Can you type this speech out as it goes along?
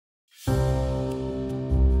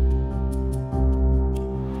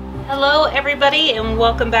Hello everybody and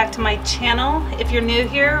welcome back to my channel. If you're new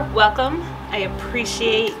here, welcome. I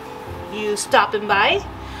appreciate you stopping by.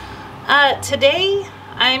 Today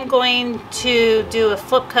I'm going to do a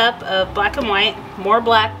flip cup of black and white, more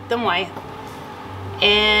black than white.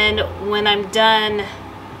 And when I'm done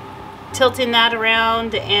tilting that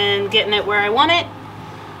around and getting it where I want it,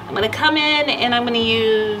 I'm going to come in and I'm going to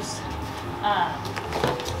use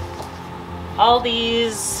all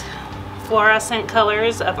these fluorescent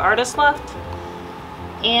colors of ArtsLoft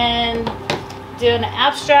and do an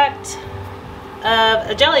abstract of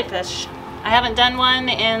a jellyfish. I haven't done one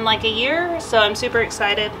in like a year, so I'm super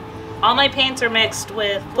excited. All my paints are mixed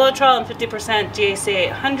with Floetrol and 50% GAC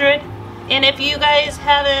 800. And if you guys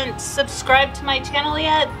haven't subscribed to my channel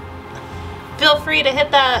yet, feel free to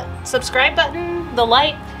hit that subscribe button, the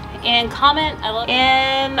like, and comment.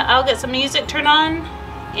 And I'll get some music turned on.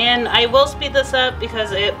 And I will speed this up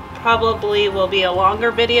because it probably will be a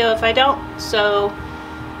longer video if I don't. So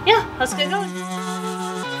yeah, let's get going.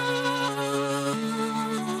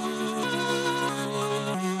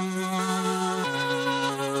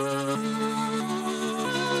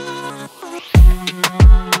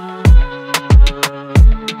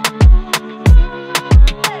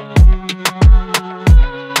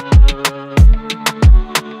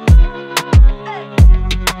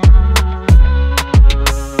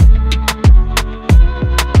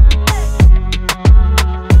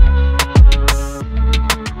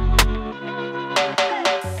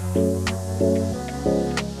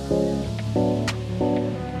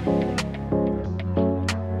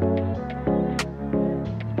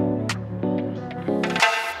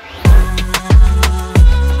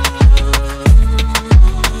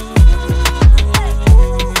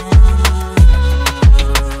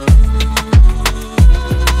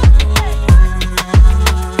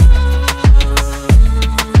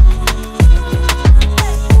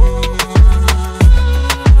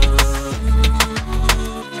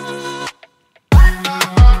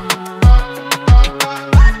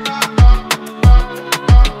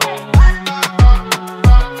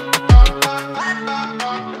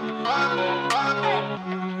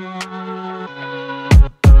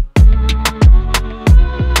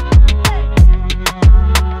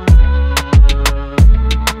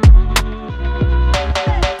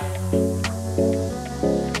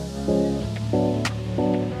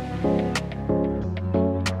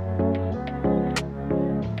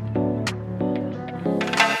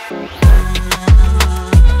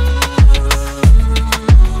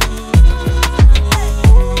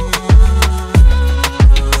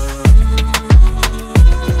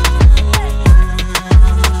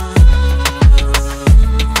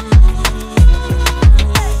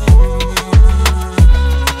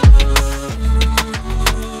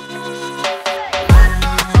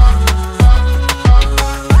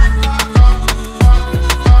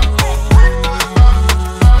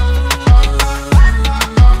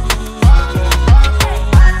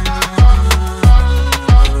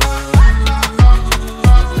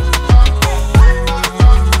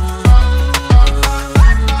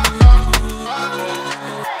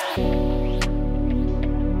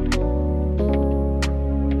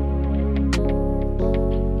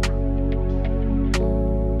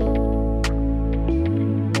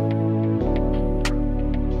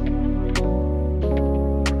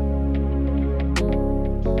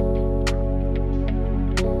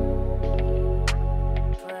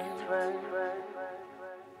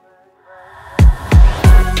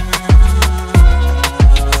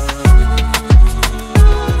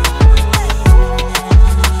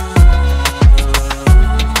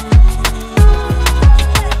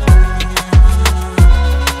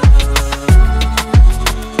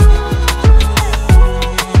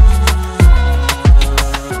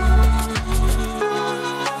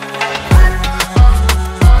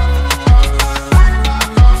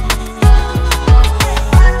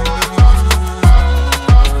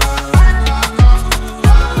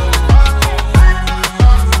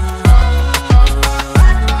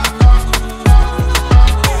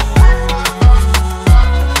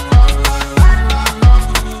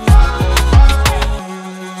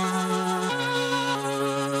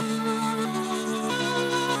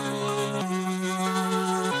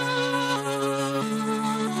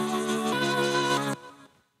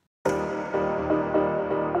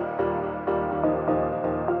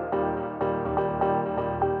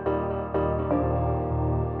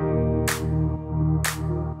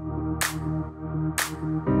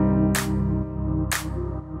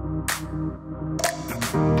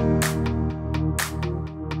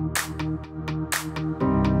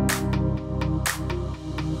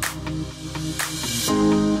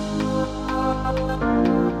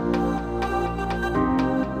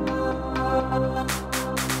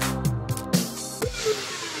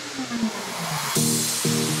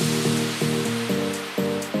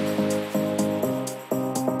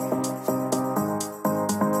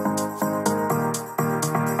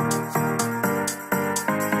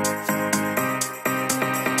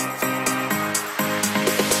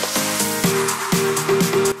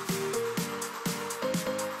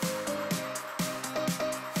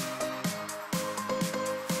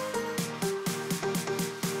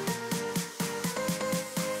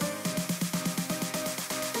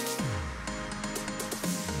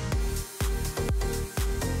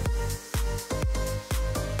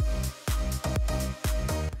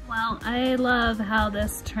 I love how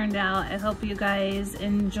this turned out. I hope you guys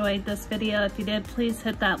enjoyed this video. If you did, please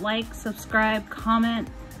hit that like, subscribe, comment,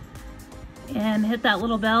 and hit that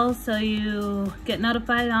little bell so you get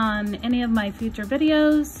notified on any of my future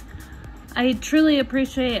videos. I truly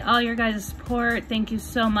appreciate all your guys' support. Thank you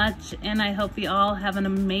so much, and I hope you all have an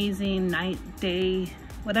amazing night, day,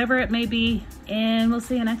 whatever it may be, and we'll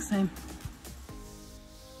see you next time.